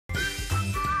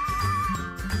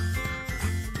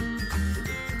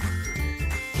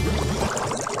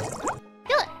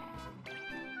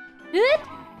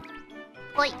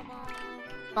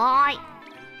Bye.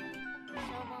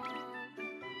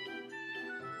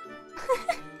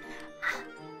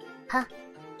 Huh?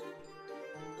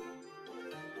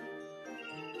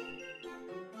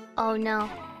 Oh no.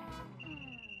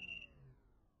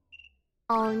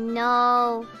 Oh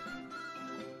no.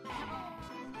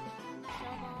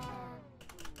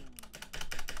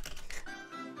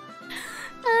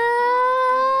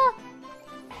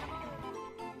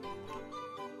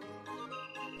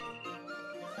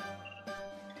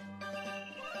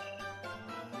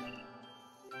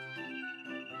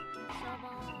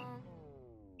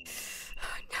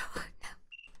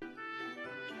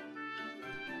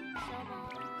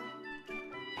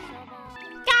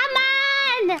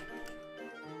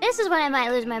 This is when I might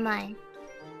lose my mind.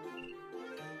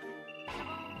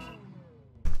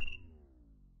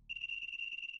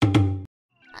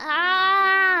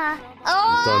 Ah!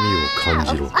 Oh! I'm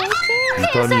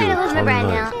starting to lose my brain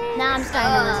now. Now I'm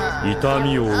starting to lose it.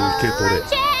 Oh,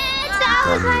 shit! That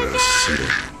was my god!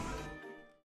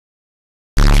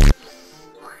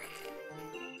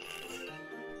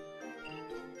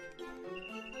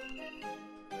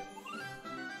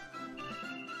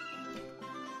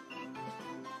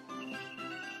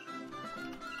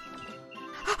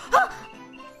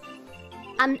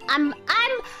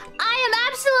 I am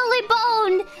absolutely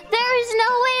boned. There is no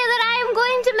way that I am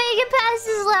going to make it past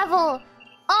this level.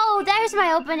 Oh, there's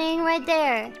my opening right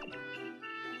there.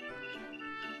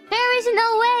 There is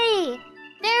no way.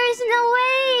 There is no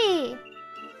way.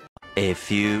 A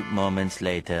few moments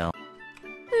later.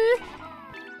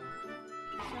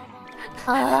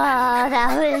 Oh,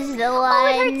 that was the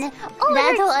one. Oh,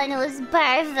 that one was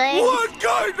perfect. What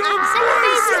kind of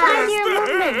voice is this?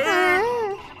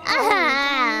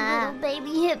 Little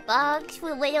baby hitbox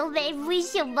with little baby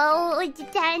Shabo with the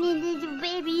tiny little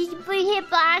baby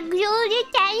hitbox. Oh, the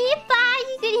tiny hitbox.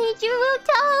 You can hit your little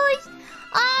toes.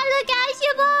 Oh, look out,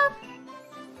 Shabo.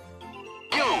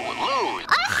 You lose.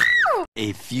 Oh!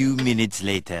 A few minutes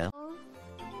later.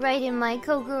 Right in my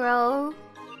Kokoro.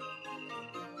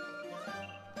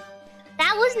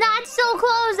 That was not so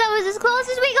close. That was as close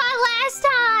as we got last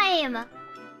time.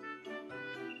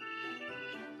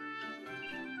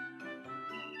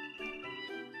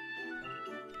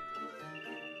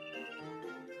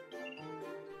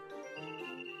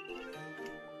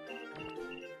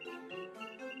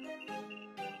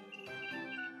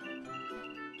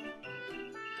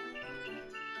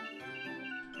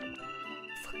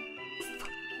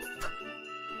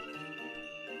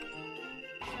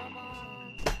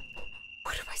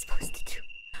 What am I supposed to do?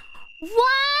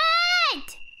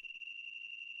 What?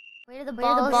 Where do the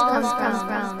balls come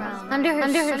from? Under her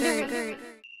skirt.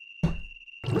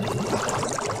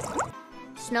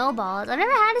 Snowballs? I've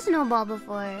never had a snowball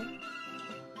before.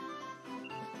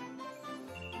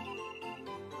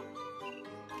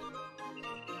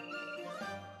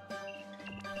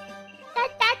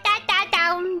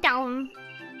 Down.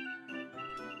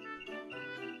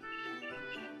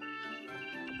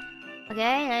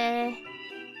 Okay.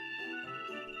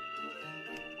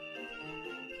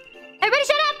 Everybody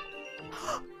shut up!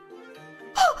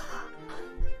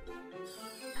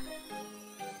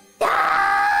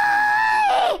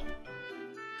 Die!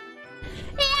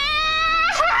 Yeah!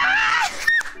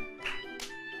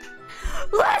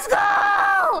 Let's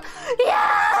go!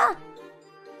 Yeah!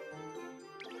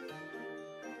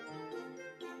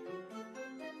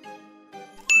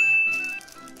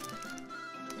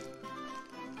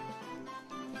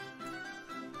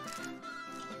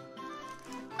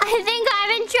 I think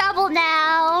I'm in trouble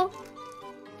now.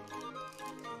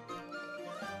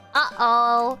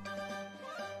 Uh-oh.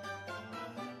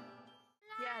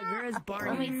 Yeah, Gura's barking.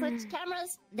 Let me switch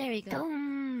cameras. There you go.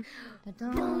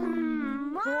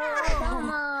 Whoa.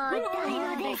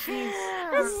 This is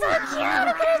so cute.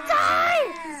 I'm gonna die.